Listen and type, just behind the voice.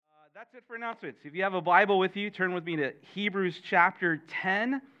That's it for announcements. If you have a Bible with you, turn with me to Hebrews chapter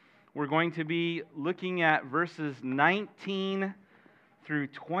 10. We're going to be looking at verses 19 through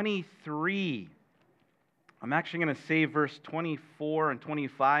 23. I'm actually going to save verse 24 and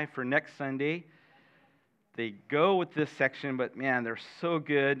 25 for next Sunday. They go with this section, but man, they're so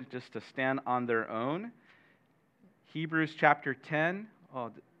good just to stand on their own. Hebrews chapter 10.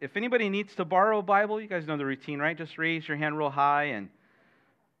 Oh, if anybody needs to borrow a Bible, you guys know the routine, right? Just raise your hand real high, and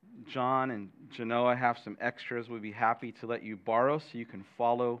John and Genoa have some extras. We'd be happy to let you borrow so you can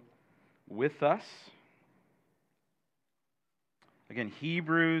follow with us. Again,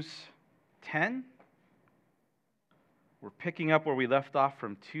 Hebrews 10. We're picking up where we left off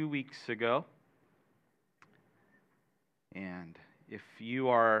from 2 weeks ago. And if you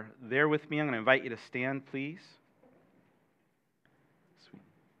are there with me, I'm going to invite you to stand, please.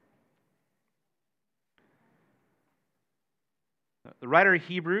 The writer of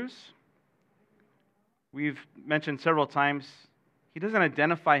Hebrews, we've mentioned several times, he doesn't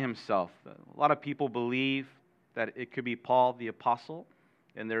identify himself. A lot of people believe that it could be Paul the Apostle,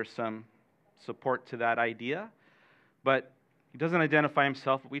 and there's some support to that idea. But he doesn't identify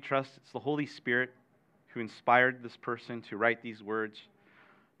himself, but we trust it's the Holy Spirit who inspired this person to write these words,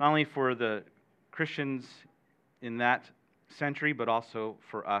 not only for the Christians in that century, but also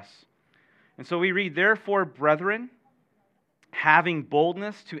for us. And so we read, "Therefore, brethren, having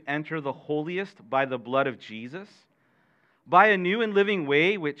boldness to enter the holiest by the blood of Jesus, by a new and living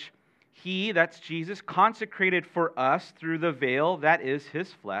way which he," that's Jesus, "consecrated for us through the veil, that is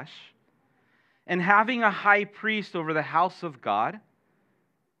his flesh, and having a high priest over the house of God,"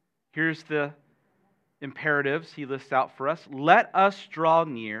 here's the imperatives he lists out for us, "let us draw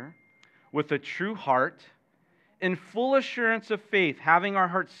near with a true heart, in full assurance of faith, having our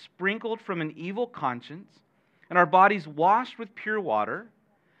hearts sprinkled from an evil conscience, and our bodies washed with pure water,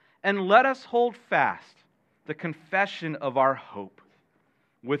 and let us hold fast the confession of our hope,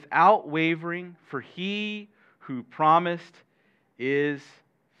 without wavering, for he who promised is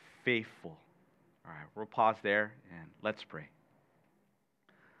faithful." All right, we'll pause there and let's pray.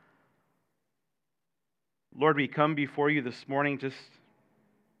 Lord, we come before you this morning just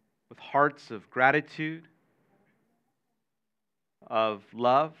with hearts of gratitude, of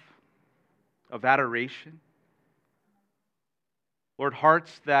love, of adoration. Lord,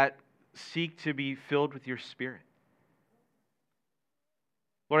 hearts that seek to be filled with your Spirit.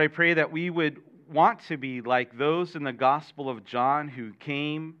 Lord, I pray that we would want to be like those in the Gospel of John who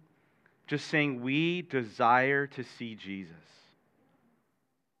came just saying, "We desire to see Jesus."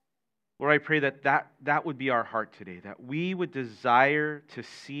 Lord, I pray that would be our heart today, that we would desire to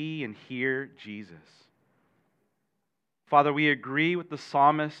see and hear Jesus. Father, we agree with the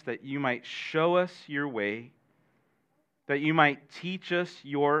psalmist that you might show us your way, that you might teach us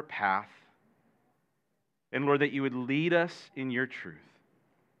your path, and Lord, that you would lead us in your truth.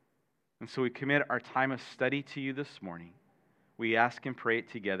 And so we commit our time of study to you this morning. We ask and pray it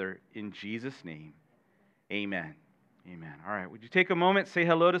together in Jesus' name. Amen. Amen. All right, would you take a moment, say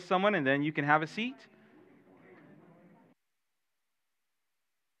hello to someone, and then you can have a seat?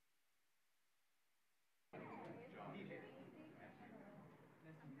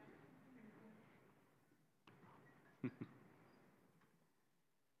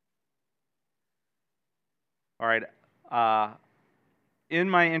 All right. In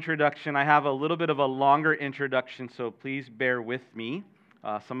my introduction, I have a little bit of a longer introduction, so please bear with me.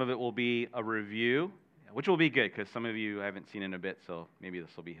 Some of it will be a review, which will be good because some of you I haven't seen in a bit, so maybe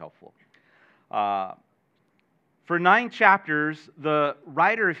this will be helpful. For 9 chapters, the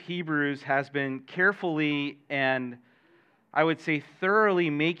writer of Hebrews has been carefully and I would say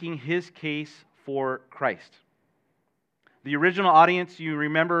thoroughly making his case for Christ. The original audience, you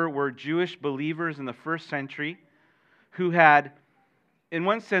remember, were Jewish believers in the first century who had, in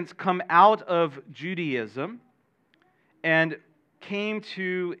one sense, come out of Judaism and came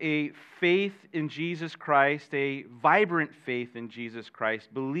to a faith in Jesus Christ, a vibrant faith in Jesus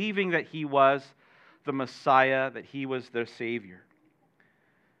Christ, believing that he was the Messiah, that he was their Savior.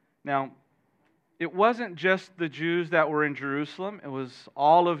 Now, it wasn't just the Jews that were in Jerusalem, it was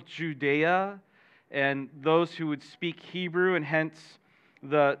all of Judea and those who would speak Hebrew, and hence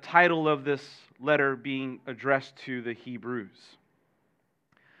the title of this letter being addressed to the Hebrews.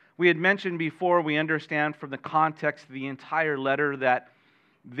 We had mentioned before, we understand from the context of the entire letter that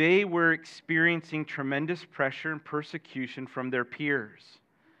they were experiencing tremendous pressure and persecution from their peers.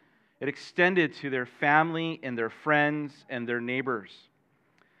 It extended to their family and their friends and their neighbors.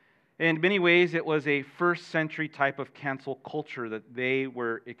 In many ways, it was a first century type of cancel culture that they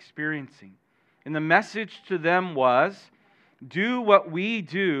were experiencing. And the message to them was Do what we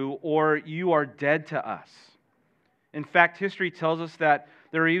do, or you are dead to us. In fact, history tells us that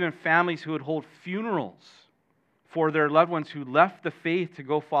there are even families who would hold funerals for their loved ones who left the faith to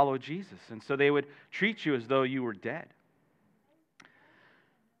go follow Jesus. And so they would treat you as though you were dead.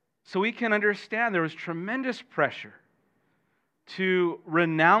 So we can understand there was tremendous pressure to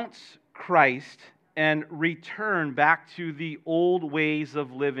renounce Christ and return back to the old ways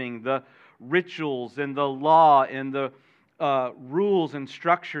of living, the rituals and the law and the rules and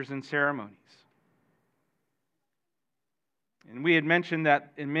structures and ceremonies. And we had mentioned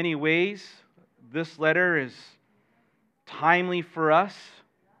that in many ways, this letter is timely for us.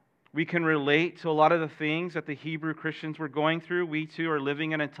 We can relate to a lot of the things that the Hebrew Christians were going through. We too are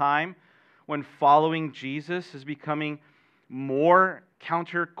living in a time when following Jesus is becoming more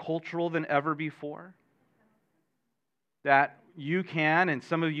countercultural than ever before. That you can, and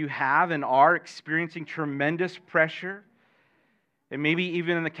some of you have and are experiencing tremendous pressure, and maybe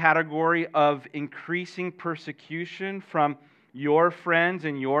even in the category of increasing persecution from your friends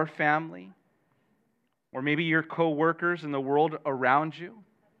and your family, or maybe your co-workers in the world around you,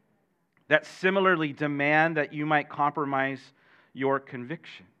 that similarly demand that you might compromise your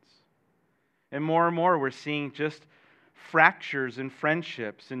convictions. And more, we're seeing just fractures in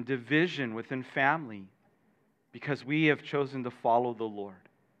friendships and division within family because we have chosen to follow the Lord.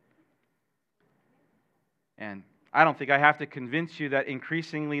 And I don't think I have to convince you that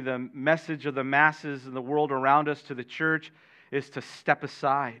increasingly the message of the masses in the world around us to the church is to step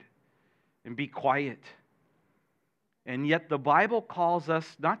aside and be quiet. And yet the Bible calls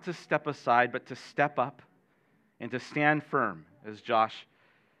us not to step aside, but to step up and to stand firm, as Josh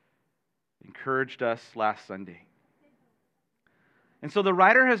encouraged us last Sunday. And so the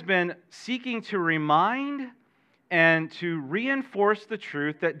writer has been seeking to remind and to reinforce the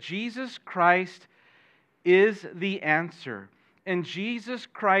truth that Jesus Christ is the answer. And Jesus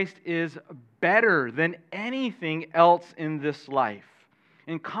Christ is better than anything else in this life.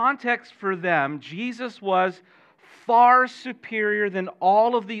 In context for them, Jesus was far superior than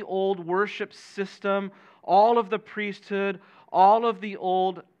all of the old worship system, all of the priesthood, all of the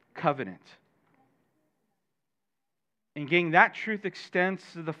old covenant. And again, that truth extends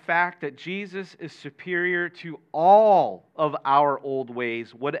to the fact that Jesus is superior to all of our old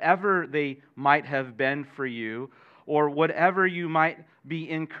ways, whatever they might have been for you, or whatever you might be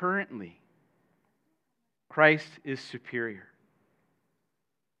in currently. Christ is superior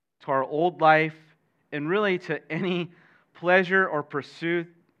to our old life and really to any pleasure or pursuit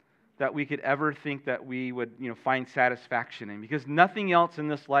that we could ever think that we would find satisfaction in. Because nothing else in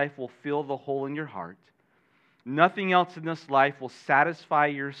this life will fill the hole in your heart. Nothing else in this life will satisfy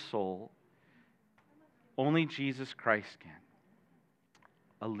your soul. Only Jesus Christ can.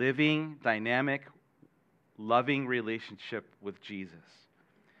 A living, dynamic, loving relationship with Jesus.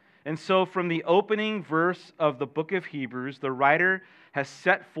 And so from the opening verse of the book of Hebrews, the writer has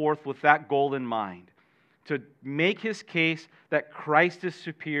set forth with that goal in mind, to make his case that Christ is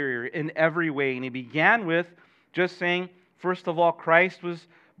superior in every way. And he began with just saying, first of all, Christ was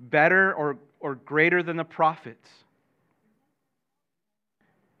better or greater than the prophets.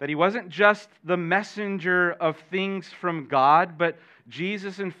 That he wasn't just the messenger of things from God, but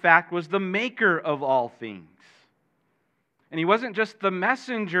Jesus, in fact, was the maker of all things. And he wasn't just the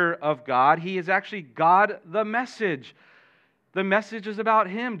messenger of God, he is actually God the message. The message is about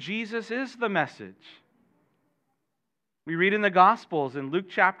him. Jesus is the message. We read in the Gospels in Luke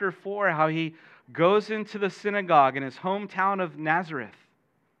chapter 4 how he goes into the synagogue in his hometown of Nazareth.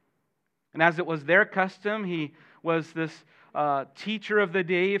 And as it was their custom, he was this teacher of the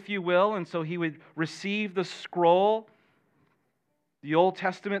day, if you will, and so he would receive the scroll, the Old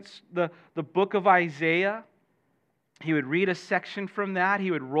Testament, the book of Isaiah. He would read a section from that.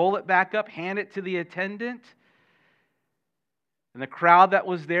 He would roll it back up, hand it to the attendant. And the crowd that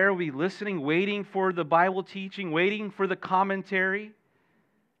was there would be listening, waiting for the Bible teaching, waiting for the commentary.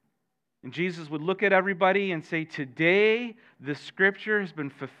 And Jesus would look at everybody and say, "Today, the scripture has been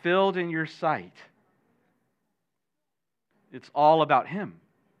fulfilled in your sight." It's all about him.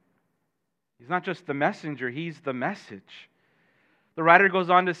 He's not just the messenger, he's the message. The writer goes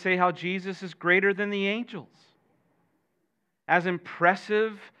on to say how Jesus is greater than the angels. As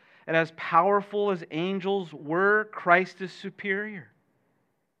impressive and as powerful as angels were, Christ is superior.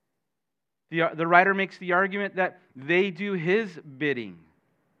 The writer makes the argument that they do his bidding,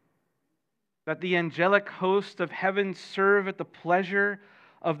 that the angelic host of heaven serve at the pleasure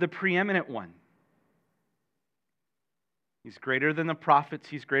of the preeminent one. He's greater than the prophets.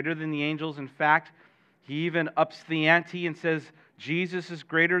 He's greater than the angels. In fact, he even ups the ante and says, Jesus is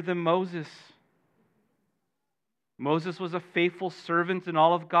greater than Moses. Moses was a faithful servant in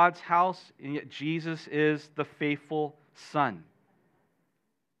all of God's house, and yet Jesus is the faithful son,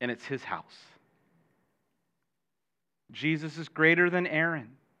 and it's his house. Jesus is greater than Aaron,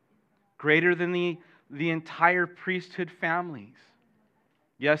 greater than the entire priesthood families.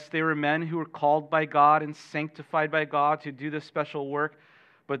 Yes, they were men who were called by God and sanctified by God to do this special work,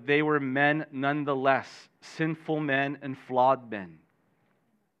 but they were men nonetheless, sinful men and flawed men.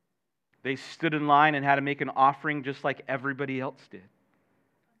 They stood in line and had to make an offering just like everybody else did.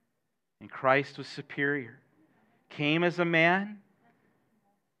 And Christ was superior. Came as a man,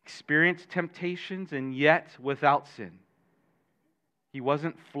 experienced temptations, and yet without sin. He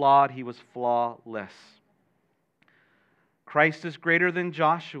wasn't flawed, he was flawless. Christ is greater than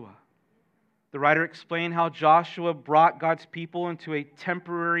Joshua. The writer explained how Joshua brought God's people into a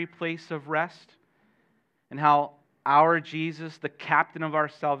temporary place of rest, and how our Jesus, the captain of our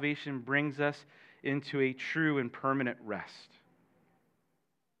salvation, brings us into a true and permanent rest.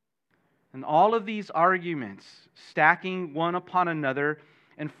 And all of these arguments, stacking one upon another,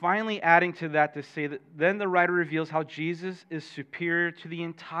 and finally adding to that to say that then the writer reveals how Jesus is superior to the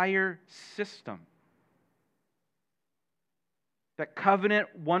entire system. That covenant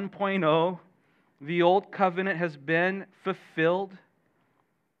 1.0, the old covenant, has been fulfilled.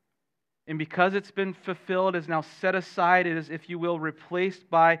 And because it's been fulfilled, is now set aside, it is, if you will, replaced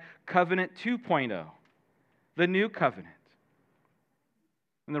by covenant 2.0, the new covenant.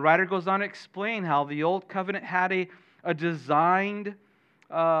 And the writer goes on to explain how the old covenant had a designed,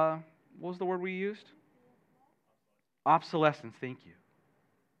 what was the word we used? Obsolescence, thank you.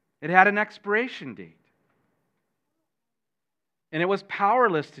 It had an expiration date. And it was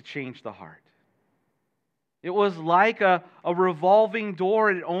powerless to change the heart. It was like a revolving door.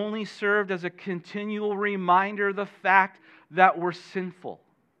 It only served as a continual reminder of the fact that we're sinful.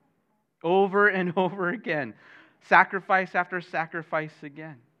 Over and over again. Sacrifice after sacrifice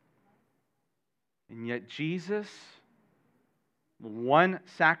again. And yet Jesus, one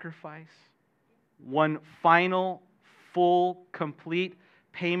sacrifice, one final, full, complete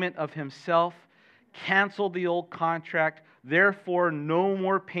payment of himself, canceled the old contract. Therefore, no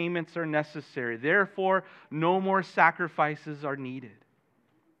more payments are necessary. Therefore, no more sacrifices are needed.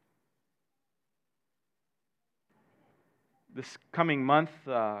 This coming month,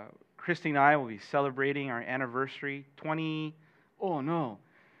 Christy and I will be celebrating our anniversary. 20,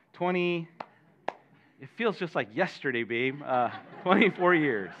 it feels just like yesterday, babe. 24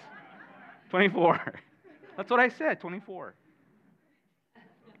 years. 24. That's what I said, 24.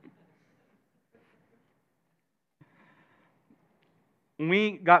 When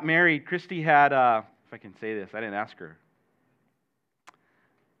we got married, Christy had, if I can say this, I didn't ask her.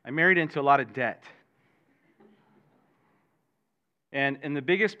 I married into a lot of debt. And the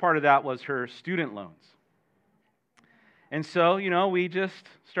biggest part of that was her student loans. And so, we just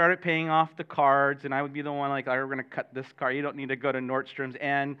started paying off the cards, and I would be the one like, we're going to cut this card. You don't need to go to Nordstrom's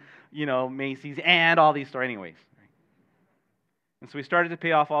and, Macy's and all these stores anyways. And so we started to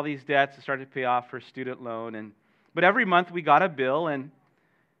pay off all these debts, started to pay off her student loan, but every month we got a bill, and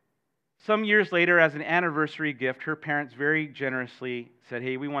some years later, as an anniversary gift, her parents very generously said,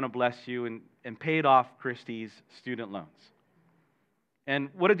 hey, we want to bless you, and paid off Christy's student loans. And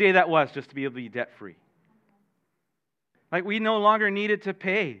what a day that was, just to be able to be debt-free. Like, we no longer needed to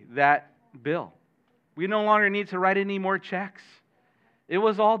pay that bill. We no longer need to write any more checks. It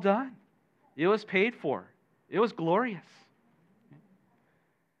was all done. It was paid for. It was glorious.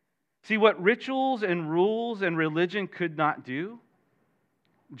 See, what rituals and rules and religion could not do,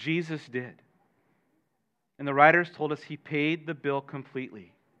 Jesus did. And the writers told us he paid the bill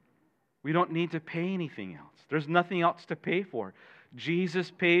completely. We don't need to pay anything else. There's nothing else to pay for.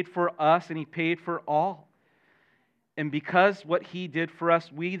 Jesus paid for us, and he paid for all. And because what he did for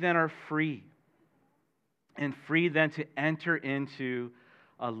us, we then are free. And free then to enter into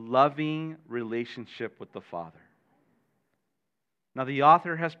a loving relationship with the Father. Now, the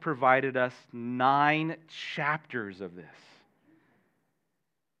author has provided us 9 chapters of this,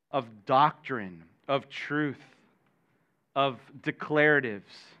 of doctrine, of truth, of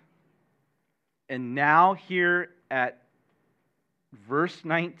declaratives. And now here at verse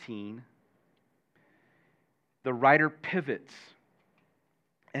 19, the writer pivots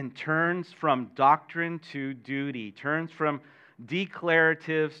and turns from doctrine to duty, turns from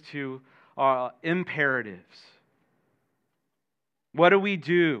declaratives to imperatives. What do we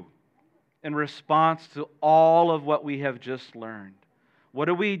do in response to all of what we have just learned? What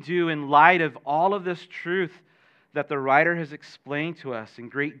do we do in light of all of this truth that the writer has explained to us in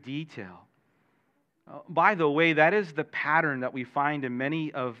great detail? By the way, that is the pattern that we find in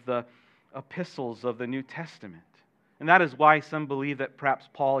many of the epistles of the New Testament. And that is why some believe that perhaps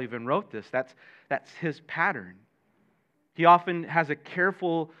Paul even wrote this. That's his pattern. He often has a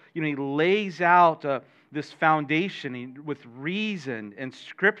careful, he lays out this foundation with reason and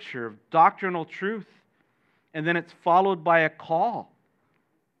scripture of doctrinal truth. And then it's followed by a call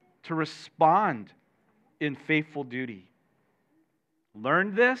to respond in faithful duty.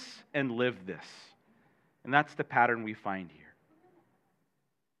 Learn this and live this. And that's the pattern we find here.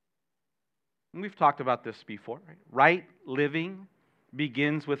 And we've talked about this before. Right living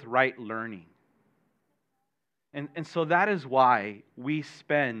begins with right learning. And so that is why we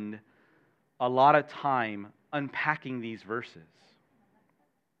spend a lot of time unpacking these verses.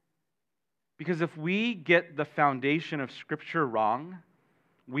 Because if we get the foundation of Scripture wrong,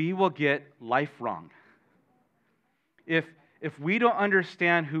 we will get life wrong. If we don't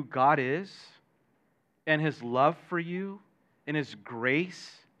understand who God is and His love for you and His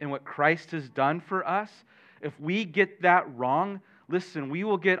grace and what Christ has done for us, if we get that wrong, listen, we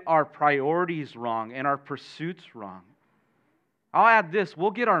will get our priorities wrong and our pursuits wrong. I'll add this,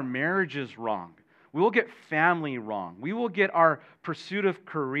 we'll get our marriages wrong. We will get family wrong. We will get our pursuit of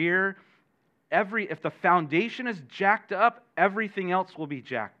career. If the foundation is jacked up, everything else will be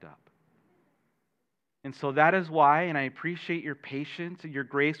jacked up. And so that is why, and I appreciate your patience and your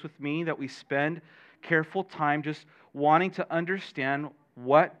grace with me, that we spend careful time just wanting to understand,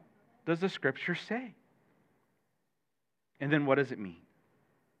 what does the Scripture say? And then what does it mean?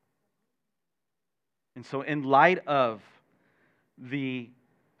 And so in light of the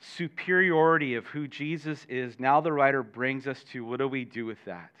superiority of who Jesus is, now the writer brings us to, what do we do with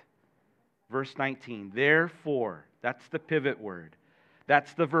that? Verse 19, therefore, that's the pivot word.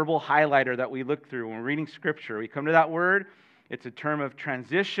 That's the verbal highlighter that we look through when we're reading Scripture. We come to that word, it's a term of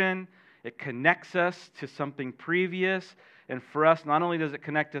transition. It connects us to something previous. And for us, not only does it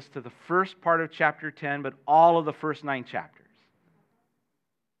connect us to the first part of chapter 10, but all of the first 9 chapters.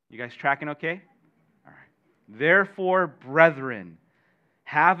 You guys tracking okay? All right. Therefore, brethren,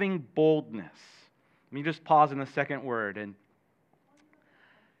 having boldness. Let me just pause in the second word. And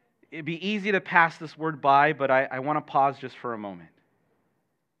it'd be easy to pass this word by, but I want to pause just for a moment.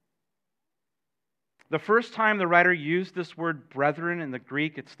 The first time the writer used this word brethren in the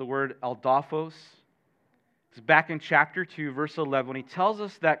Greek, it's the word aldophos. It's back in chapter 2, verse 11, when he tells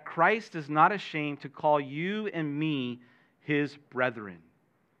us that Christ is not ashamed to call you and me his brethren.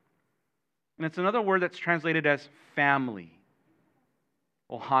 And it's another word that's translated as family.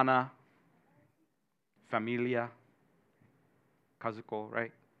 Ohana, familia, kazuko,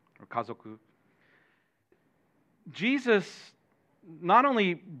 right? Or kazoku. Jesus not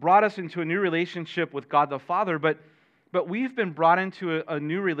only brought us into a new relationship with God the Father, but we've been brought into a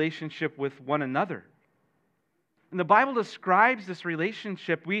new relationship with one another. And the Bible describes this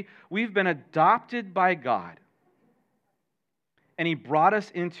relationship. We've been adopted by God, and He brought us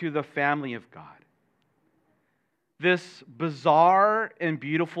into the family of God. This bizarre and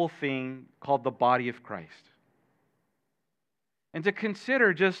beautiful thing called the body of Christ. And to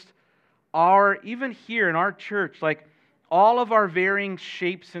consider just even here in our church, like all of our varying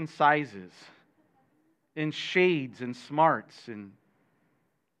shapes and sizes, and shades and smarts, and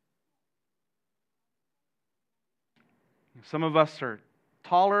some of us are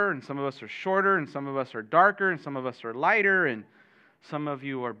taller, and some of us are shorter, and some of us are darker, and some of us are lighter, and some of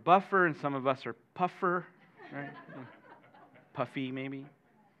you are buffer, and some of us are puffer, right? Puffy, maybe.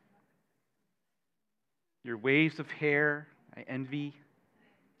 Your waves of hair, I envy.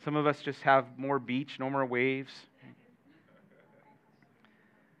 Some of us just have more beach, no more waves.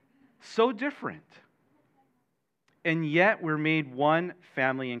 So different. And yet we're made one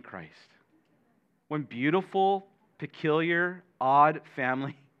family in Christ. One beautiful, peculiar, odd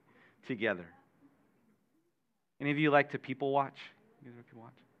family together. Any of you like to people watch? You guys like people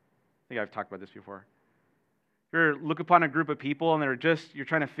watch? I think I've talked about this before. You look upon a group of people and you're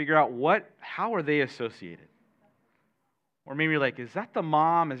trying to figure out how are they associated? Or maybe you're like, is that the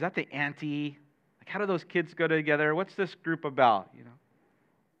mom? Is that the auntie? Like, how do those kids go together? What's this group about?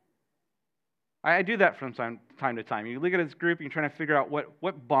 I do that from time to time. You look at this group and you're trying to figure out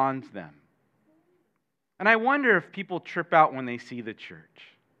what bonds them. And I wonder if people trip out when they see the church.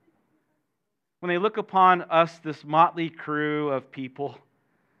 When they look upon us, this motley crew of people,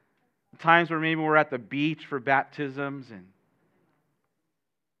 times where maybe we're at the beach for baptisms, and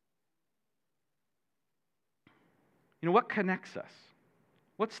what connects us?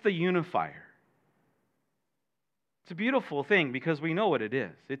 What's the unifier? It's a beautiful thing because we know what it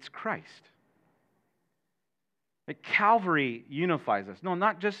is. It's Christ. Calvary unifies us. No,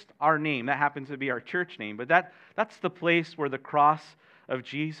 not just our name. That happens to be our church name, but that's the place where the cross of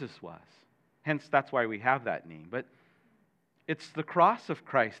Jesus was. Hence, that's why we have that name. But It's the cross of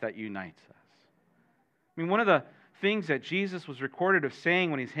Christ that unites us. I mean, one of the things that Jesus was recorded of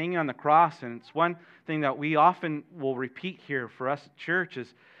saying when he's hanging on the cross, and it's one thing that we often will repeat here for us at church,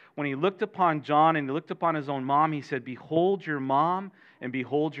 is when he looked upon John and he looked upon his own mom, he said, "Behold your mom and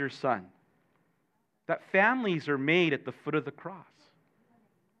behold your son." That families are made at the foot of the cross.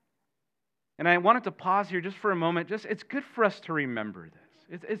 And I wanted to pause here just for a moment. It's good for us to remember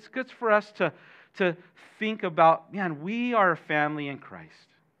this. It's good for us to think about, man, we are a family in Christ.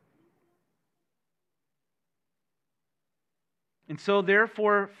 And so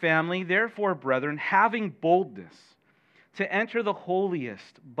therefore, family, therefore, brethren, having boldness to enter the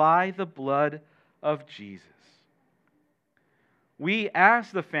holiest by the blood of Jesus. We,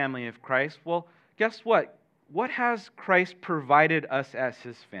 as the family of Christ, well, guess what? What has Christ provided us as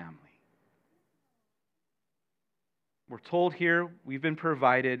his family? We're told here we've been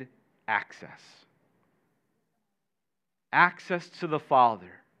provided access. Access to the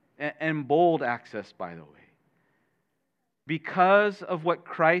Father, and bold access, by the way. Because of what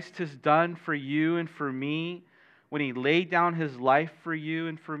Christ has done for you and for me, when he laid down his life for you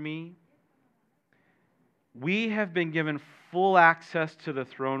and for me, we have been given full access to the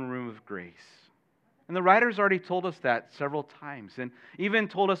throne room of grace. And the writer's already told us that several times, and even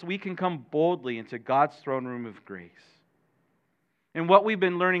told us we can come boldly into God's throne room of grace. And what we've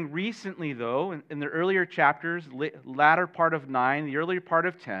been learning recently, though, in the earlier chapters, latter part of 9, the earlier part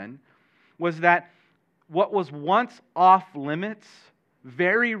of 10, was that what was once off limits,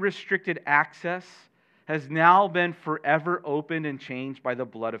 very restricted access, has now been forever opened and changed by the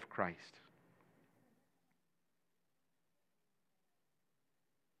blood of Christ.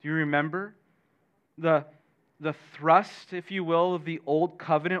 Do you remember? The thrust, if you will, of the old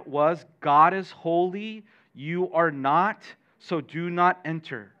covenant was, God is holy, you are not, so do not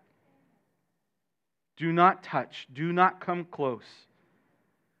enter. Do not touch. Do not come close.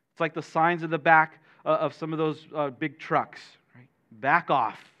 It's like the signs at the back of some of those big trucks. Right? Back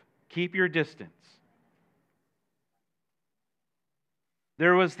off. Keep your distance.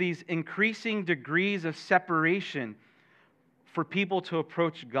 There was these increasing degrees of separation for people to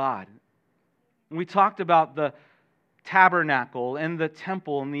approach God. We talked about the tabernacle and the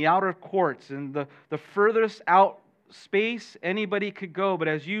temple and the outer courts and the furthest out space anybody could go. But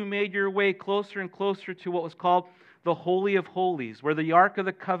as you made your way closer and closer to what was called the Holy of Holies, where the Ark of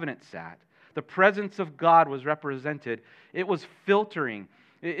the Covenant sat, the presence of God was represented. It was filtering.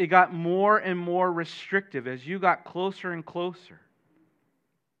 It got more and more restrictive as you got closer and closer.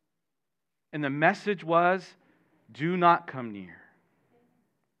 And the message was, do not come near.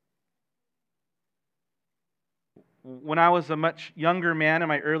 When I was a much younger man in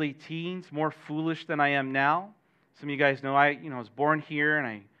my early teens, more foolish than I am now, some of you guys know I was born here and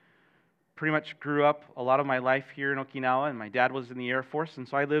I pretty much grew up a lot of my life here in Okinawa, and my dad was in the Air Force, and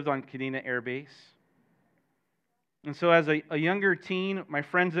so I lived on Kadena Air Base. And so as a younger teen, my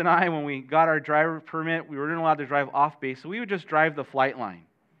friends and I, when we got our driver permit, we weren't allowed to drive off base, so we would just drive the flight line.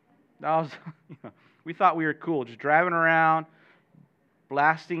 That was, we thought we were cool, just driving around,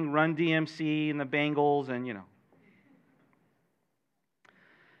 blasting Run DMC and the Bengals, and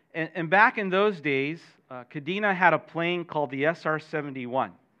And back in those days, Kadena had a plane called the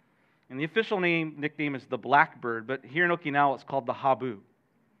SR-71. And the official nickname is the Blackbird, but here in Okinawa it's called the Habu.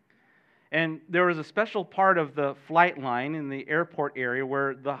 And there was a special part of the flight line in the airport area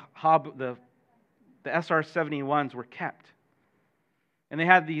where the SR-71s were kept. And they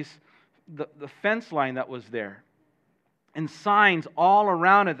had the fence line that was there. And signs all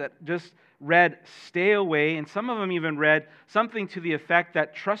around it that just read, "Stay away," and some of them even read something to the effect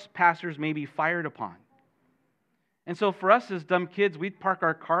that trespassers may be fired upon. And so for us as dumb kids, we'd park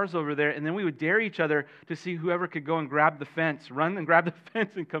our cars over there, and then we would dare each other to see whoever could go and grab the fence, run and grab the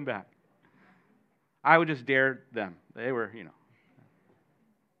fence and come back. I would just dare them. They were,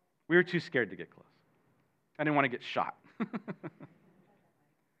 we were too scared to get close. I didn't want to get shot.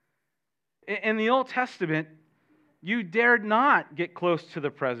 In the Old Testament, you dared not get close to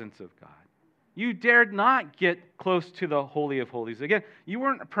the presence of God. You dared not get close to the Holy of Holies. Again, you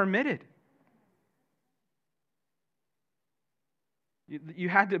weren't permitted. You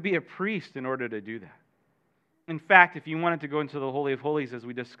had to be a priest in order to do that. In fact, if you wanted to go into the Holy of Holies, as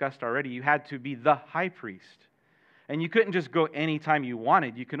we discussed already, you had to be the high priest. And you couldn't just go anytime you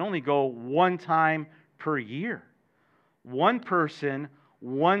wanted. You could only go one time per year. One person,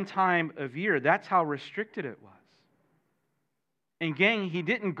 one time of year. That's how restricted it was. And gang, he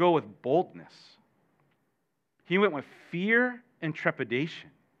didn't go with boldness. He went with fear and trepidation.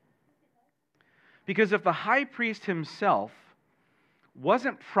 Because if the high priest himself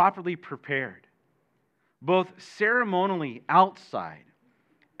wasn't properly prepared, both ceremonially outside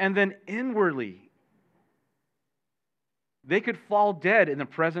and then inwardly. They could fall dead in the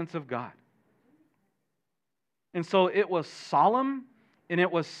presence of God. And so it was solemn and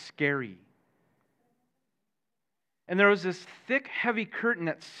it was scary. And there was this thick, heavy curtain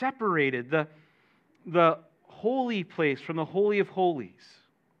that separated the holy place from the Holy of Holies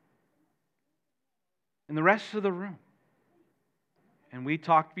and the rest of the room. And we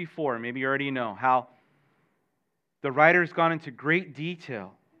talked before, maybe you already know, how the writer's gone into great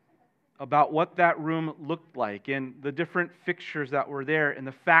detail about what that room looked like and the different fixtures that were there and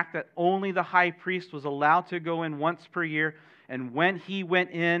the fact that only the high priest was allowed to go in once per year. And when he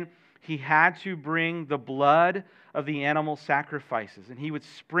went in, he had to bring the blood of the animal sacrifices, and he would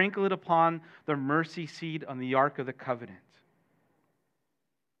sprinkle it upon the mercy seat on the Ark of the Covenant.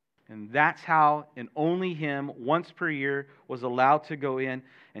 And that's how, and only him, once per year, was allowed to go in.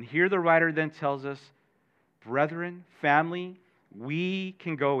 And here the writer then tells us, brethren, family, we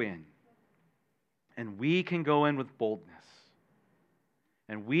can go in. And we can go in with boldness.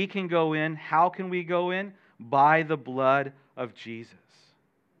 And we can go in. How can we go in? By the blood of Jesus.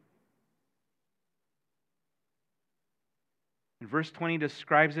 And verse 20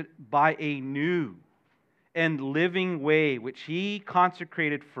 describes it by a new and living way which He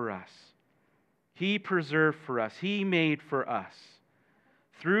consecrated for us. He preserved for us. He made for us.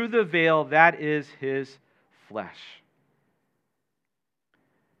 Through the veil that is His flesh.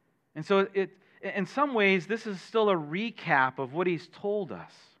 And so in some ways, this is still a recap of what He's told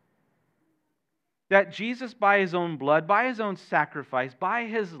us. That Jesus, by His own blood, by His own sacrifice, by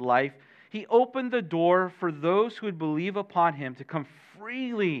His life, He opened the door for those who would believe upon Him to come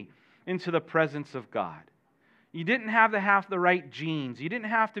freely into the presence of God. You didn't have to have the right genes. You didn't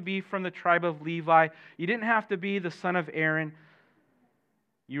have to be from the tribe of Levi. You didn't have to be the son of Aaron.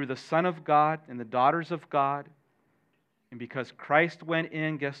 You were the son of God and the daughters of God. And because Christ went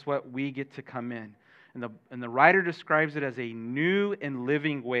in, guess what? We get to come in. And the writer describes it as a new and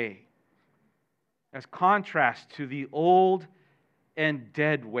living way, as contrast to the old and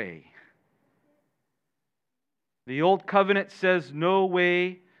dead way. The old covenant says no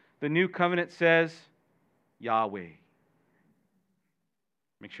way. The new covenant says Yahweh.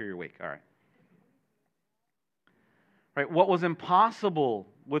 Make sure you're awake. All right. Right. What was impossible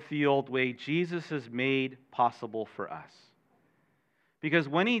with the old way, Jesus has made possible for us. Because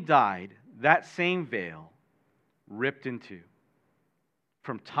when He died, that same veil ripped in two,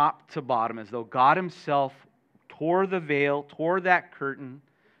 from top to bottom, as though God Himself tore the veil, tore that curtain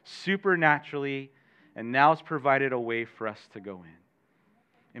supernaturally, and now has provided a way for us to go in.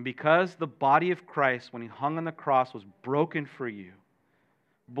 And because the body of Christ, when He hung on the cross, was broken for you,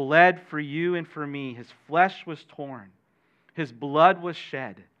 bled for you and for me, His flesh was torn, His blood was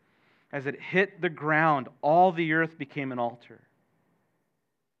shed. As it hit the ground, all the earth became an altar.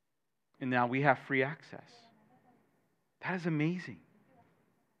 And now we have free access. That is amazing.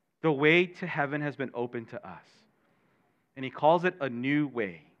 The way to heaven has been opened to us. And He calls it a new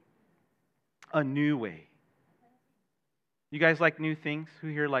way. A new way. You guys like new things? Who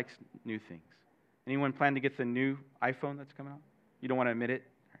here likes new things? Anyone plan to get the new iPhone that's coming out? You don't want to admit it?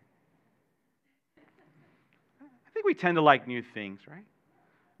 I think we tend to like new things, right?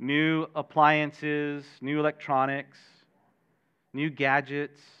 New appliances, new electronics, new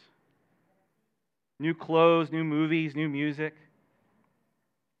gadgets, new clothes, new movies, new music.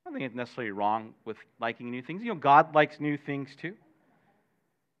 I don't think it's necessarily wrong with liking new things. You know, God likes new things too.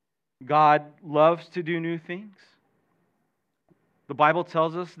 God loves to do new things. The Bible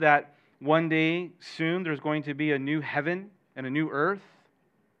tells us that one day soon there's going to be a new heaven and a new earth,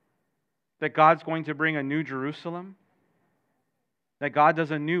 that God's going to bring a new Jerusalem, that God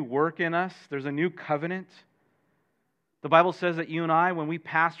does a new work in us. There's a new covenant. The Bible says that you and I, when we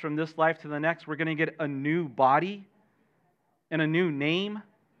pass from this life to the next, we're going to get a new body and a new name.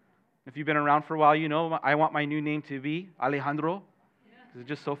 If you've been around for a while, you know I want my new name to be Alejandro. It's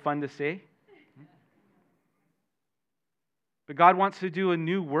just so fun to say. But God wants to do a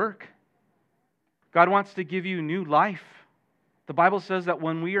new work. God wants to give you new life. The Bible says that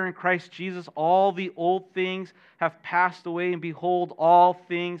when we are in Christ Jesus, all the old things have passed away, and behold, all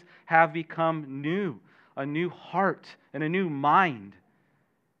things have become new. A new heart and a new mind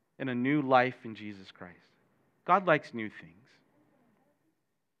and a new life in Jesus Christ. God likes new things.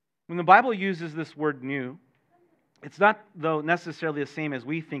 When the Bible uses this word new, it's not, though, necessarily the same as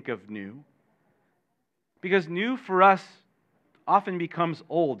we think of new. Because new for us often becomes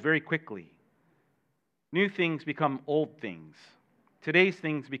old very quickly. New things become old things. Today's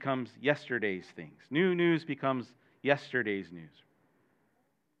things becomes yesterday's things. New news becomes yesterday's news.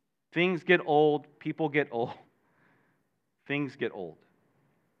 Things get old, people get old, things get old.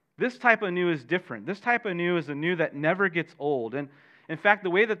 This type of new is different. This type of new is a new that never gets old. And in fact, the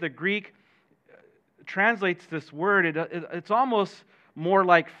way that the Greek translates this word, it's almost more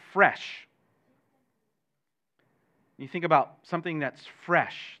like fresh. You think about something that's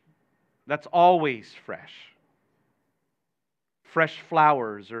fresh, that's always fresh. Fresh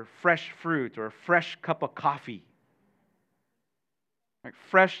flowers, or fresh fruit, or a fresh cup of coffee. Like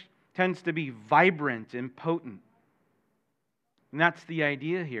fresh tends to be vibrant and potent. And that's the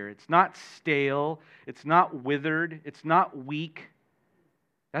idea here. It's not stale, it's not withered, it's not weak.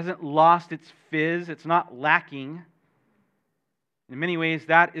 It hasn't lost its fizz, it's not lacking. In many ways,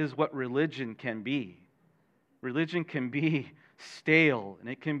 that is what religion can be. Religion can be stale, and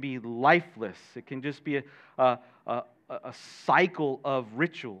it can be lifeless. It can just be a cycle of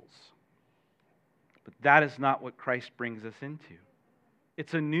rituals. But that is not what Christ brings us into.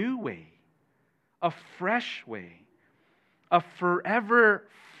 It's a new way, a fresh way, a forever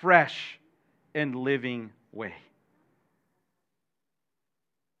fresh and living way.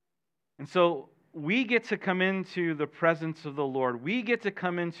 And so we get to come into the presence of the Lord. We get to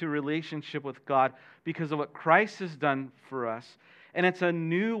come into relationship with God because of what Christ has done for us. And it's a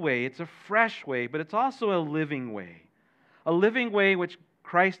new way, it's a fresh way, but it's also a living way. A living way which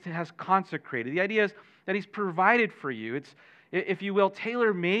Christ has consecrated. The idea is that He's provided for you. It's, if you will,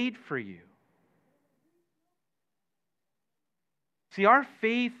 tailor-made for you. See, our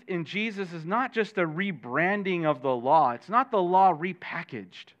faith in Jesus is not just a rebranding of the law. It's not the law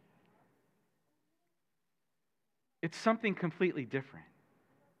repackaged. It's something completely different.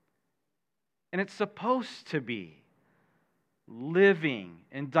 And it's supposed to be living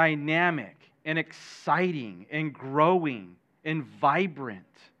and dynamic and exciting and growing and vibrant.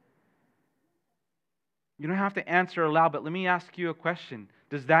 You don't have to answer aloud, but let me ask you a question.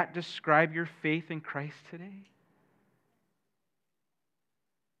 Does that describe your faith in Christ today?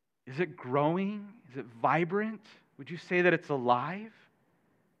 Is it growing? Is it vibrant? Would you say that it's alive?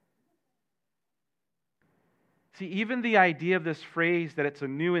 See, even the idea of this phrase that it's a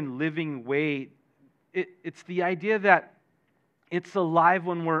new and living way, it's the idea that it's alive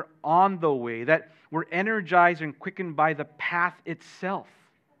when we're on the way, that we're energized and quickened by the path itself.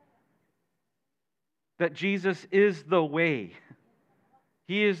 That Jesus is the way.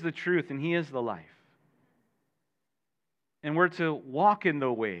 He is the truth and He is the life. And we're to walk in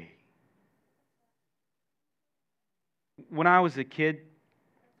the way. When I was a kid,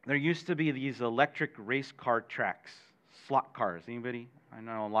 there used to be these electric race car tracks, slot cars. Anybody? I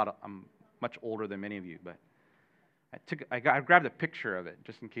know I'm much older than many of you, but I grabbed a picture of it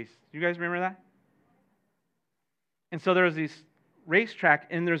just in case. You guys remember that? And so there was these racetrack,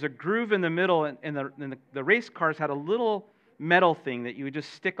 and there's a groove in the middle, and the race cars had a little metal thing that you would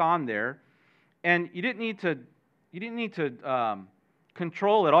just stick on there, and you didn't need to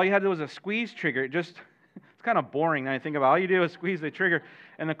control it. All you had to do was a squeeze trigger. It's kind of boring now I think about it. All you do is squeeze the trigger,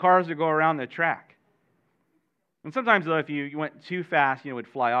 and the cars would go around the track. And sometimes, though, if you went too fast, it would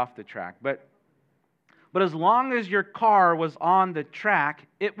fly off the track. But as long as your car was on the track,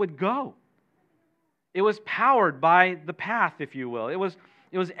 it would go. It was powered by the path, if you will. It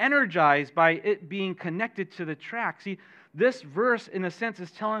was energized by it being connected to the track. See, this verse, in a sense,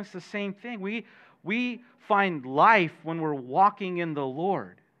 is telling us the same thing. We find life when we're walking in the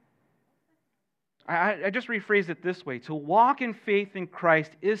Lord. I just rephrase it this way. To walk in faith in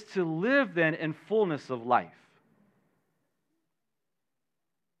Christ is to live then in fullness of life.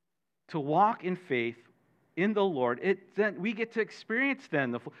 To walk in faith in the Lord, then we get to experience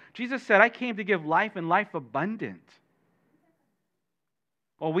then. Jesus said, I came to give life and life abundant.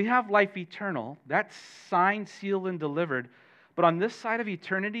 Well, we have life eternal. That's signed, sealed, and delivered. But on this side of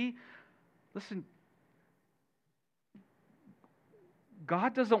eternity, listen,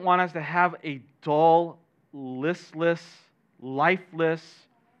 God doesn't want us to have a dull, listless, lifeless,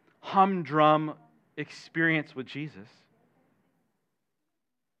 humdrum experience with Jesus.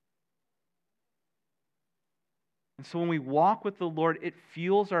 And so when we walk with the Lord, it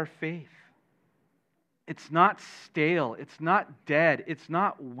fuels our faith. It's not stale. It's not dead. It's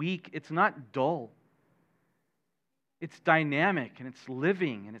not weak. It's not dull. It's dynamic, and it's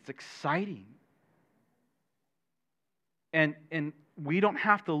living, and it's exciting. And we don't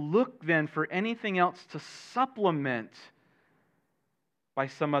have to look then for anything else to supplement by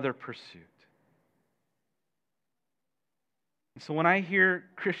some other pursuit. And so when I hear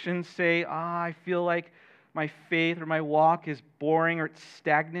Christians say, I feel like my faith or my walk is boring or it's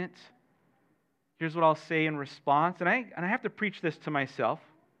stagnant, here's what I'll say in response. And I have to preach this to myself.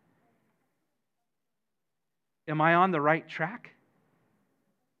 Am I on the right track?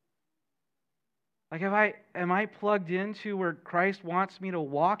 Like, am I plugged into where Christ wants me to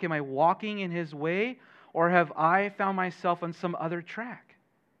walk? Am I walking in His way? Or have I found myself on some other track?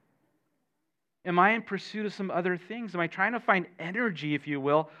 Am I in pursuit of some other things? Am I trying to find energy, if you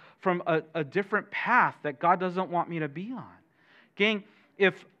will, from a different path that God doesn't want me to be on? Gang,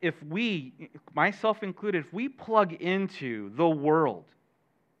 if we, myself included, if we plug into the world,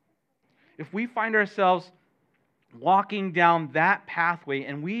 if we find ourselves walking down that pathway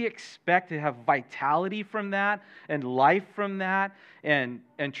and we expect to have vitality from that and life from that and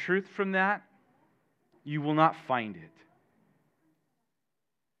truth from that, you will not find it.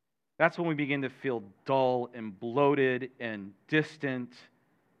 That's when we begin to feel dull and bloated and distant,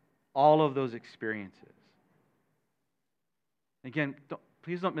 all of those experiences. Again,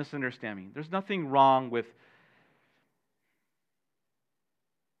 please don't misunderstand me. There's nothing wrong with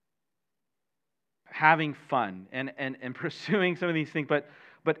having fun and pursuing some of these things, but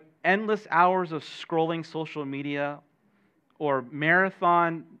endless hours of scrolling social media or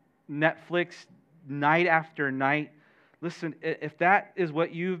marathon Netflix night after night, listen, if that is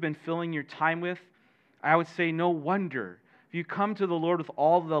what you've been filling your time with, I would say no wonder. If you come to the Lord with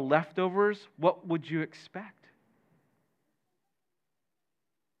all the leftovers, what would you expect?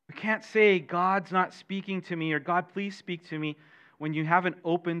 We can't say, God's not speaking to me, or God, please speak to me, when you haven't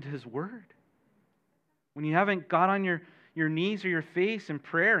opened His Word. When you haven't got on your knees or your face in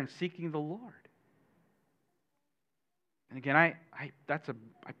prayer and seeking the Lord. And again, I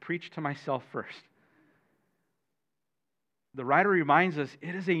preach to myself first. The writer reminds us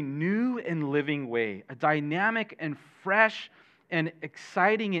it is a new and living way, a dynamic and fresh and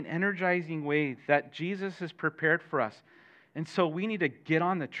exciting and energizing way that Jesus has prepared for us. And so we need to get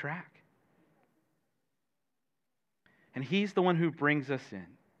on the track. And He's the one who brings us in.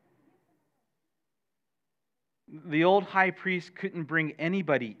 The old high priest couldn't bring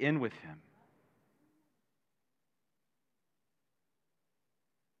anybody in with him.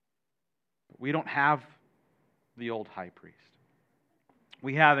 We don't have the old high priest.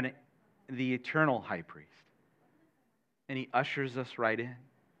 We have the eternal high priest. And He ushers us right in.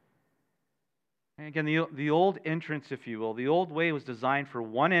 And again, the old entrance, if you will, the old way was designed for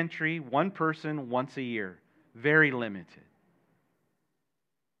one entry, one person, once a year. Very limited.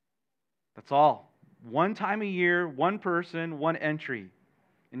 That's all. One time a year, one person, one entry.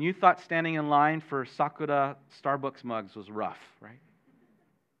 And you thought standing in line for Sakura Starbucks mugs was rough, right?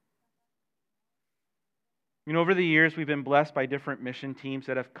 You know, over the years, we've been blessed by different mission teams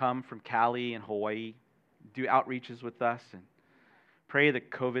that have come from Cali and Hawaii, do outreaches with us, and pray the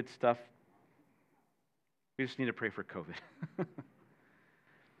COVID stuff. We just need to pray for COVID.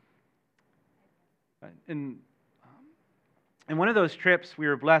 And one of those trips, we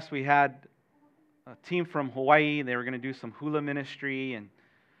were blessed. We had a team from Hawaii. They were going to do some hula ministry.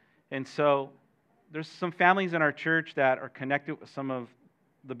 And so there's some families in our church that are connected with some of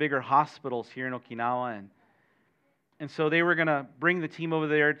the bigger hospitals here in Okinawa. And so they were going to bring the team over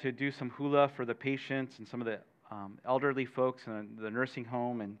there to do some hula for the patients and some of the elderly folks in the nursing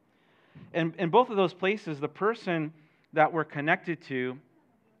home. And in both of those places, the person that we're connected to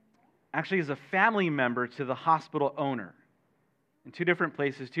actually is a family member to the hospital owner. In two different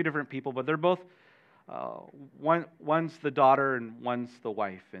places, two different people, but they're both, one's the daughter and one's the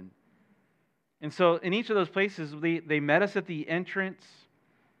wife. And so in each of those places, they met us at the entrance.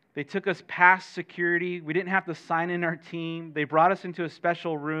 They took us past security. We didn't have to sign in our team. They brought us into a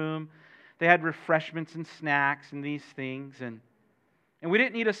special room. They had refreshments and snacks and these things. And we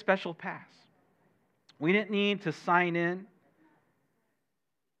didn't need a special pass. We didn't need to sign in.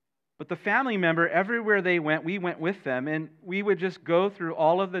 But the family member, everywhere they went, we went with them. And we would just go through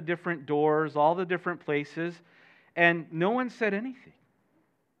all of the different doors, all the different places. And no one said anything.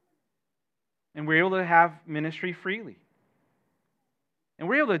 And we were able to have ministry freely. And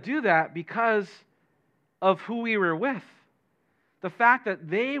we're able to do that because of who we were with. The fact that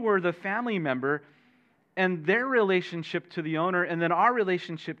they were the family member and their relationship to the owner and then our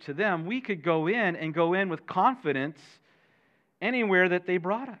relationship to them, we could go in with confidence anywhere that they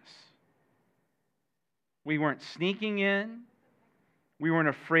brought us. We weren't sneaking in. We weren't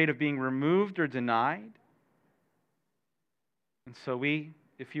afraid of being removed or denied. And so we,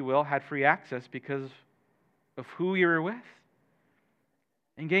 if you will, had free access because of who we were with.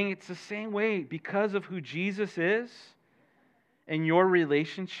 And gang, it's the same way. Because of who Jesus is and your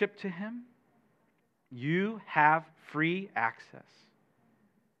relationship to Him, you have free access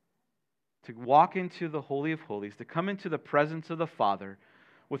to walk into the Holy of Holies, to come into the presence of the Father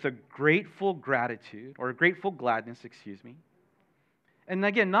with a grateful gratitude, or a grateful gladness, And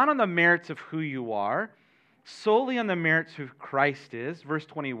again, not on the merits of who you are, solely on the merits of who Christ is, verse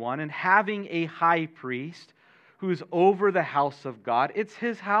 21, and having a high priest who's over the house of God. It's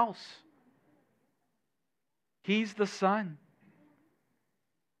his house. He's the Son.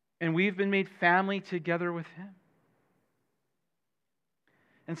 And we've been made family together with him.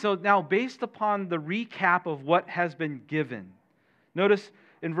 And so now, based upon the recap of what has been given, notice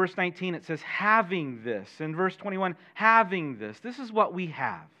in verse 19 it says, having this. In verse 21, having this. This is what we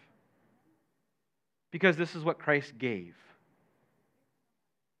have. Because this is what Christ gave.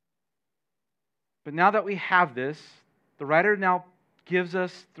 But now that we have this, the writer now gives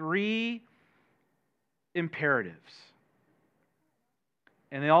us three imperatives.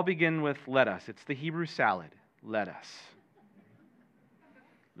 And they all begin with let us. It's the Hebrew salad. Let us.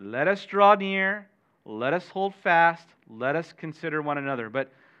 Let us draw near. Let us hold fast. Let us consider one another.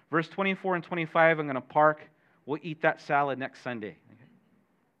 But verse 24 and 25, I'm going to park. We'll eat that salad next Sunday. Okay?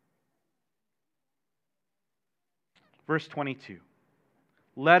 Verse 22.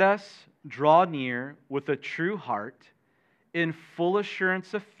 Let us draw near with a true heart, in full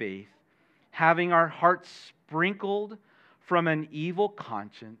assurance of faith, having our hearts sprinkled from an evil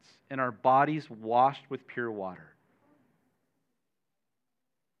conscience and our bodies washed with pure water.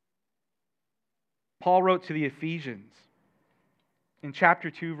 Paul wrote to the Ephesians in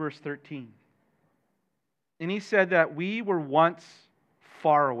chapter 2, verse 13. And he said that we were once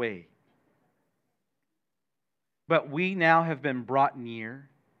far away, but we now have been brought near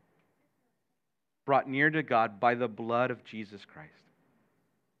to God by the blood of Jesus Christ.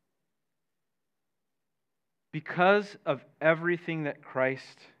 Because of everything that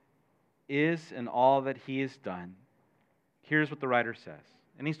Christ is and all that he has done, here's what the writer says.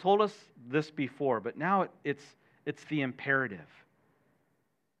 And he's told us this before, but now it's the imperative.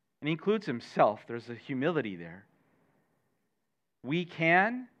 And he includes himself. There's a humility there. We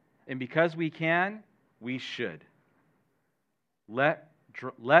can, and because we can, we should. Let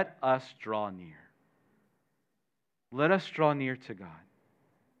us draw near. Let us draw near to God.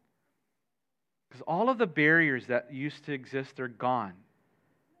 Because all of the barriers that used to exist are gone.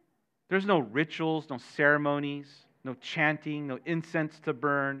 There's no rituals, no ceremonies, no chanting, no incense to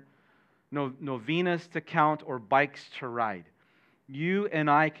burn, no novenas to count, or bikes to ride. You and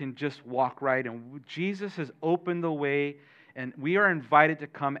I can just walk right, and Jesus has opened the way, and we are invited to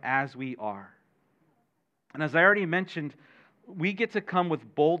come as we are. And as I already mentioned, we get to come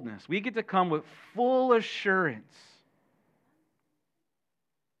with boldness. We get to come with full assurance,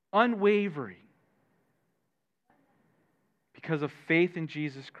 unwavering, because of faith in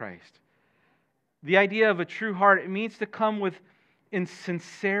Jesus Christ. The idea of a true heart, it means to come in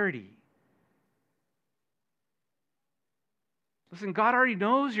sincerity. Listen, God already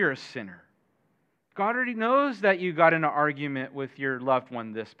knows you're a sinner. God already knows that you got in an argument with your loved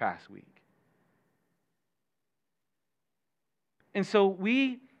one this past week. And so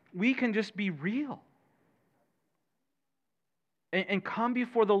we can just be real and come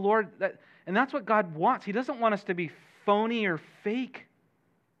before the Lord. And that's what God wants. He doesn't want us to be phony or fake.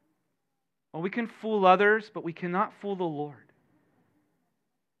 Well, we can fool others, but we cannot fool the Lord.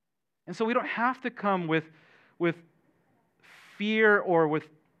 And so we don't have to come with fear or with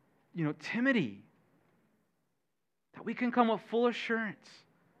timidity. That we can come with full assurance.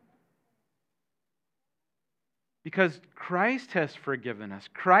 Because Christ has forgiven us.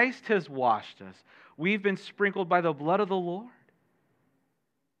 Christ has washed us. We've been sprinkled by the blood of the Lord.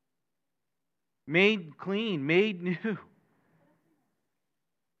 Made clean, made new.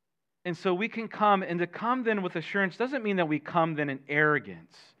 And so we can come, and to come then with assurance doesn't mean that we come then in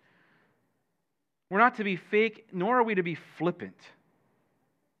arrogance. We're not to be fake, nor are we to be flippant.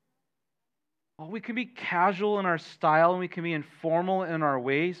 Well, we can be casual in our style, and we can be informal in our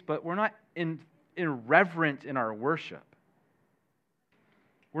ways, but we're not irreverent in our worship.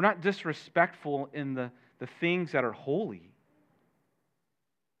 We're not disrespectful in the things that are holy.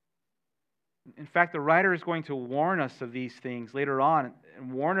 In fact, the writer is going to warn us of these things later on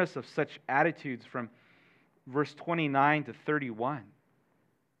and warn us of such attitudes from verse 29 to 31.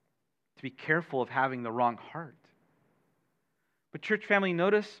 To be careful of having the wrong heart. But church family,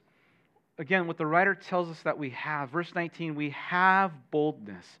 notice again what the writer tells us that we have. Verse 19, we have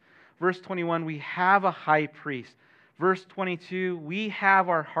boldness. Verse 21, we have a high priest. Verse 22, we have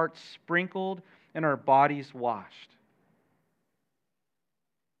our hearts sprinkled and our bodies washed.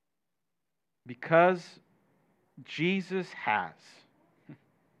 Because Jesus has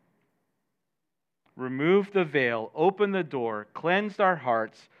removed the veil, opened the door, cleansed our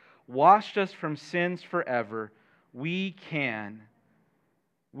hearts, washed us from sins forever, we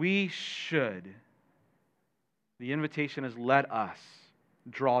should. The invitation is let us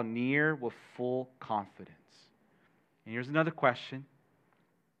draw near with full confidence. And here's another question.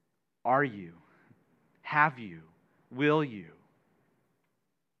 Are you? Have you? Will you?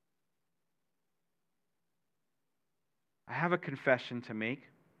 I have a confession to make.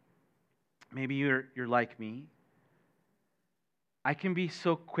 Maybe you're like me. I can be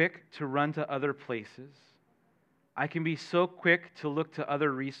so quick to run to other places. I can be so quick to look to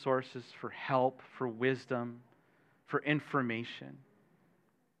other resources for help, for wisdom, for information.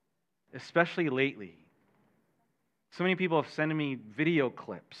 Especially lately. So many people have sent me video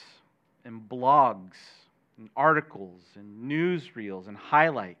clips and blogs and articles and newsreels and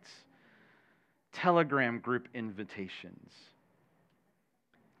highlights, Telegram group invitations.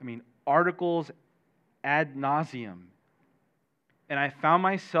 Articles ad nauseum. And I found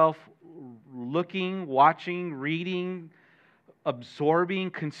myself looking, watching, reading,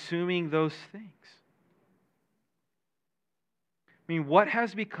 absorbing, consuming those things. What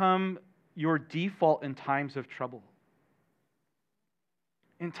has become your default in times of trouble?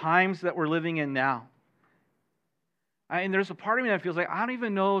 In times that we're living in now? And there's a part of me that feels like, I don't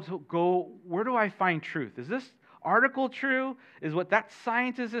even know to go, where do I find truth? Is this article true? Is what that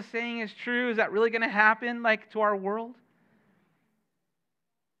scientist is saying is true? Is that really going to happen to our world?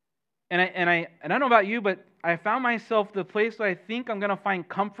 And I don't know about you, but I found myself the place that I think I'm going to find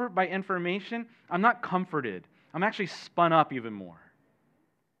comfort by information. I'm not comforted. I'm actually spun up even more.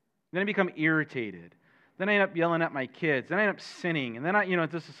 Then I become irritated. Then I end up yelling at my kids. Then I end up sinning. And then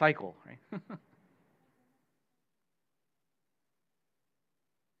it's just a cycle, right?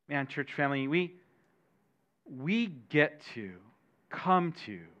 Man, church family, we get to come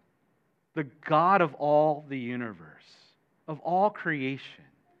to the God of all the universe, of all creation,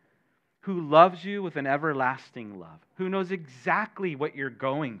 who loves you with an everlasting love, who knows exactly what you're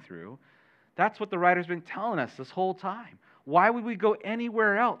going through. That's what the writer's been telling us this whole time. Why would we go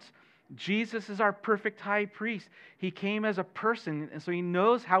anywhere else? Jesus is our perfect high priest. He came as a person, and so He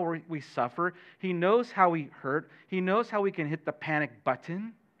knows how we suffer. He knows how we hurt. He knows how we can hit the panic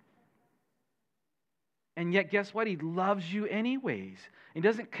button. And yet, guess what? He loves you anyways. He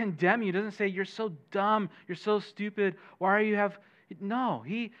doesn't condemn you. He doesn't say, you're so dumb, you're so stupid, why are you have... No,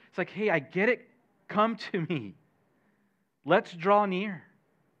 it's like, hey, I get it. Come to me. Let's draw near.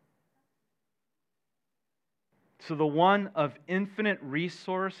 To the one of infinite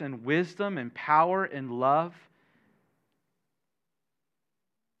resource and wisdom and power and love.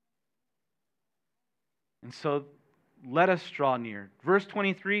 And so let us draw near. Verse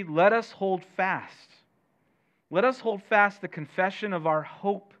 23, let us hold fast. Let us hold fast the confession of our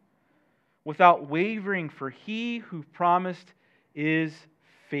hope without wavering, for He who promised is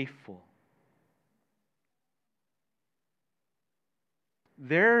faithful.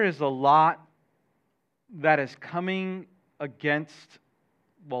 There is a lot that is coming against,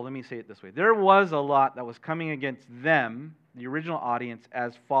 well, let me say it this way. There was a lot that was coming against them, the original audience,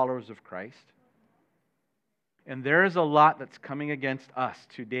 as followers of Christ. And there is a lot that's coming against us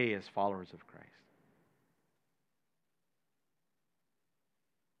today as followers of Christ.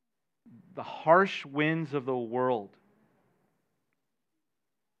 The harsh winds of the world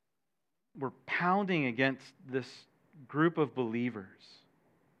were pounding against this group of believers,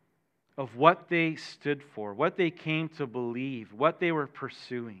 of what they stood for, what they came to believe, what they were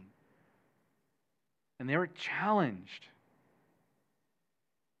pursuing. And they were challenged.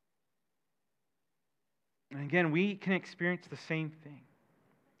 And again, we can experience the same thing.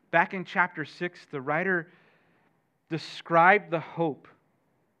 Back in chapter 6, the writer described the hope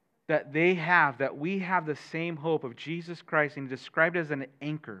that they have, that we have the same hope of Jesus Christ, and he described it as an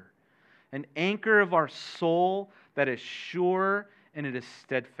anchor of our soul that is sure and it is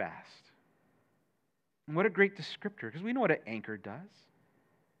steadfast. And what a great descriptor, because we know what an anchor does.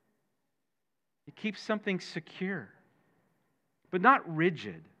 It keeps something secure, but not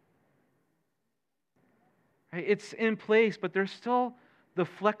rigid. Right? It's in place, but there's still the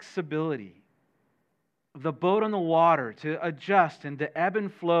flexibility of the boat on the water to adjust and to ebb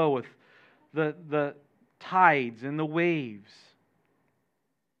and flow with the tides and the waves.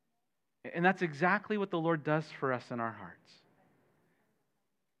 And that's exactly what the Lord does for us in our hearts.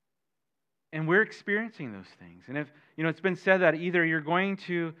 And we're experiencing those things. And if it's been said that either you're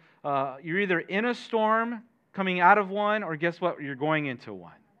either in a storm coming out of one, or guess what? You're going into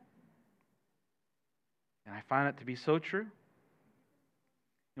one. And I find it to be so true.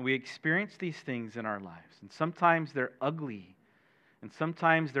 And we experience these things in our lives. And sometimes they're ugly. And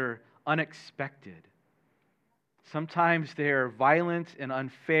sometimes they're unexpected. Sometimes they're violent and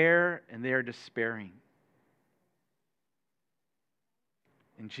unfair, and they are despairing.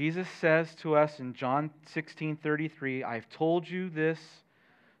 And Jesus says to us in John 16:33, I've told you this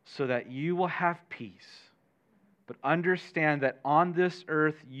so that you will have peace. But understand that on this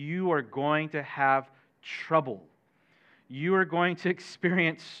earth, you are going to have trouble. You are going to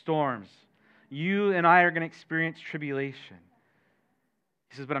experience storms. You and I are going to experience tribulation.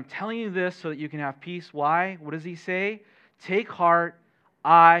 He says, but I'm telling you this so that you can have peace. Why? What does he say? Take heart,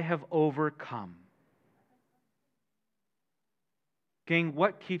 I have overcome. Gang,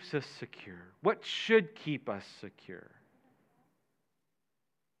 what keeps us secure? What should keep us secure?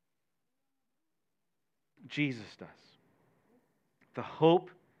 Jesus does. The hope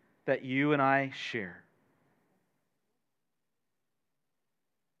that you and I share.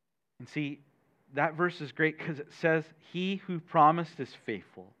 And see, that verse is great because it says, He who promised is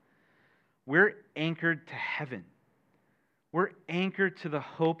faithful. We're anchored to heaven. We're anchored to the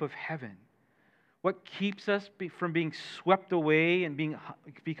hope of heaven. What keeps us from being swept away and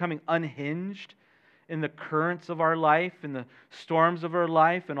becoming unhinged in the currents of our life, in the storms of our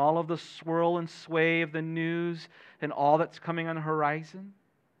life, and all of the swirl and sway of the news and all that's coming on the horizon?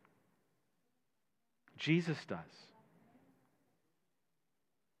 Jesus does.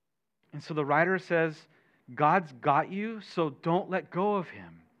 And so the writer says, God's got you, so don't let go of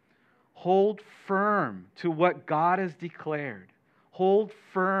Him. Hold firm to what God has declared. Hold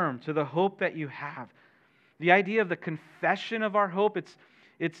firm to the hope that you have. The idea of the confession of our hope, it's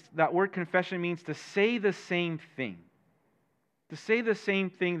that word confession means to say the same thing. To say the same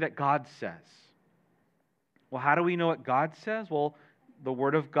thing that God says. Well, how do we know what God says? Well, the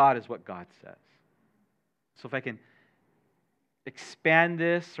Word of God is what God says. So if I can expand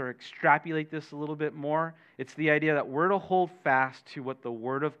this or extrapolate this a little bit more, it's the idea that we're to hold fast to what the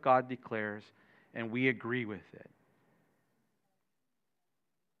Word of God declares, and we agree with it.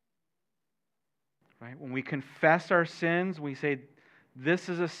 Right? When we confess our sins, we say, this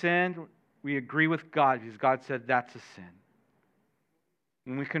is a sin, we agree with God because God said that's a sin.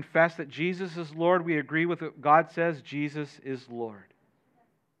 When we confess that Jesus is Lord, we agree with what God says, Jesus is Lord.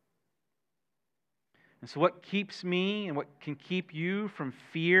 And so what keeps me and what can keep you from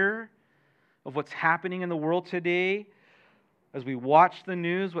fear of what's happening in the world today, as we watch the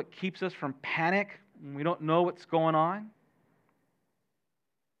news, what keeps us from panic when we don't know what's going on?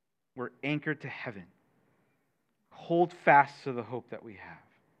 We're anchored to heaven. Hold fast to the hope that we have,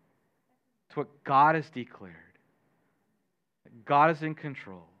 to what God has declared, that God is in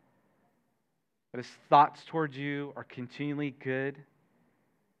control, that His thoughts towards you are continually good,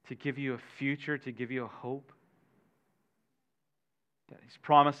 to give you a future, to give you a hope, that He's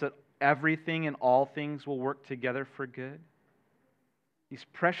promised that everything and all things will work together for good. These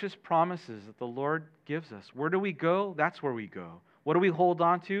precious promises that the Lord gives us. Where do we go? That's where we go. What do we hold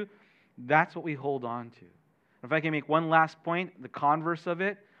on to? That's what we hold on to. If I can make one last point, the converse of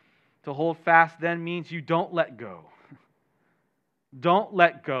it, to hold fast then means you don't let go. Don't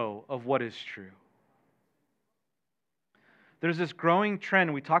let go of what is true. There's this growing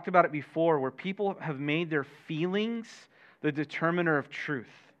trend, we talked about it before, where people have made their feelings the determiner of truth.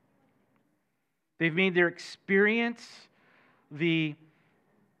 They've made their experience the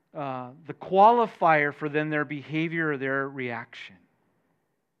qualifier for then their behavior or their reaction.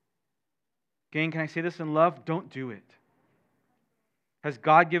 Gang, can I say this in love? Don't do it. Has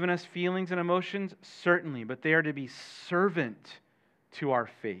God given us feelings and emotions? Certainly, but they are to be servant to our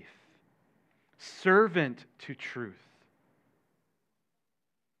faith, servant to truth.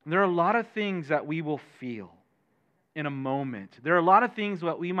 And there are a lot of things that we will feel in a moment. There are a lot of things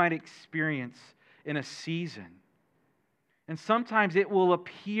that we might experience in a season. And sometimes it will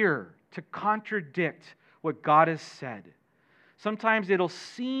appear to contradict what God has said. Sometimes it'll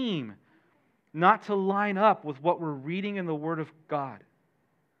seem not to line up with what we're reading in the Word of God.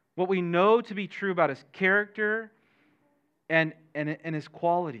 What we know to be true about His character and His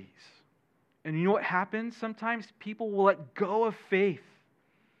qualities. And you know what happens? Sometimes people will let go of faith.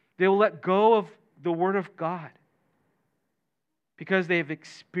 They will let go of the Word of God because they've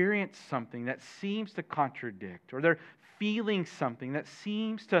experienced something that seems to contradict, or they're feeling something that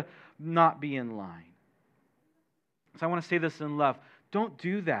seems to not be in line. So I want to say this in love. Don't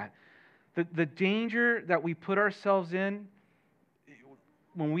do that. The danger that we put ourselves in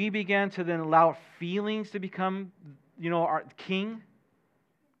when we begin to then allow feelings to become, our king,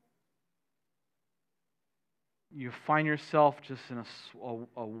 you find yourself just in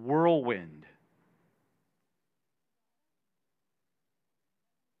a whirlwind.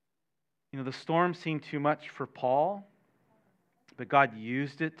 The storm seemed too much for Paul, but God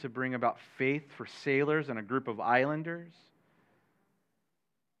used it to bring about faith for sailors and a group of islanders.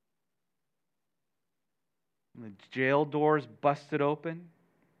 And the jail doors busted open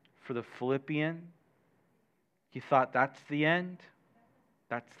for the Philippian. He thought, that's the end.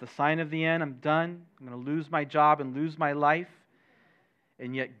 That's the sign of the end. I'm done. I'm going to lose my job and lose my life.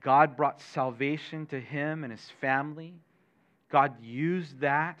 And yet God brought salvation to him and his family. God used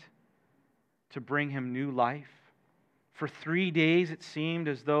that to bring him new life. For 3 days, it seemed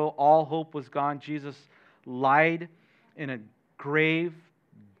as though all hope was gone. Jesus lied in a grave,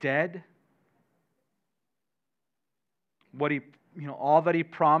 dead. All that he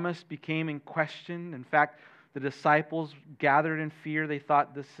promised became in question. In fact, the disciples gathered in fear. They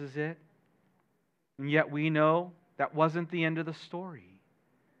thought, this is it. And yet we know that wasn't the end of the story.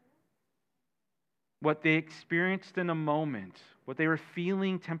 What they experienced in a moment, what they were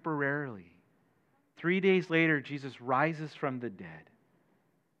feeling temporarily. 3 days later, Jesus rises from the dead,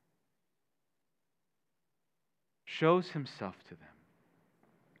 shows himself to them.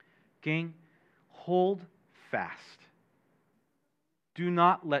 Gang, hold fast. Do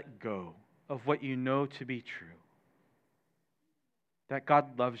not let go of what you know to be true. That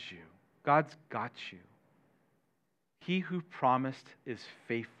God loves you. God's got you. He who promised is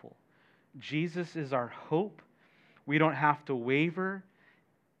faithful. Jesus is our hope. We don't have to waver,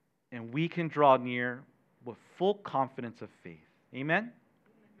 and we can draw near with full confidence of faith. Amen?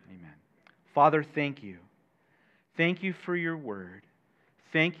 Amen. Father, thank you. Thank you for your word.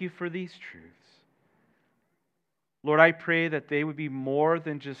 Thank you for these truths. Lord, I pray that they would be more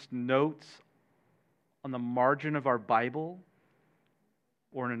than just notes on the margin of our Bible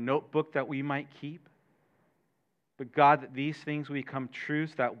or in a notebook that we might keep. But God, that these things will become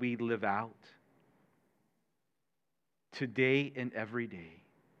truths that we live out today and every day,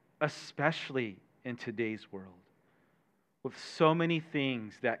 especially in today's world, with so many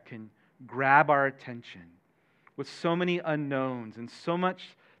things that can grab our attention, with so many unknowns and so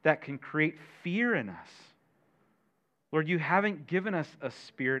much that can create fear in us. Lord, you haven't given us a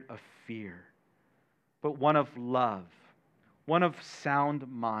spirit of fear, but one of love, one of sound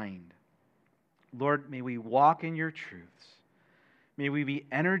mind. Lord, may we walk in your truths. May we be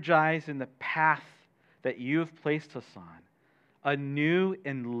energized in the path that you have placed us on, a new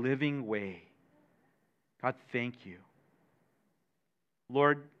and living way. God, thank you.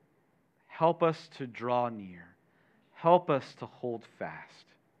 Lord, help us to draw near. Help us to hold fast.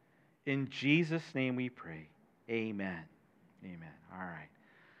 In Jesus' name we pray. Amen. Amen. All right.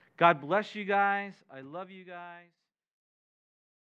 God bless you guys. I love you guys.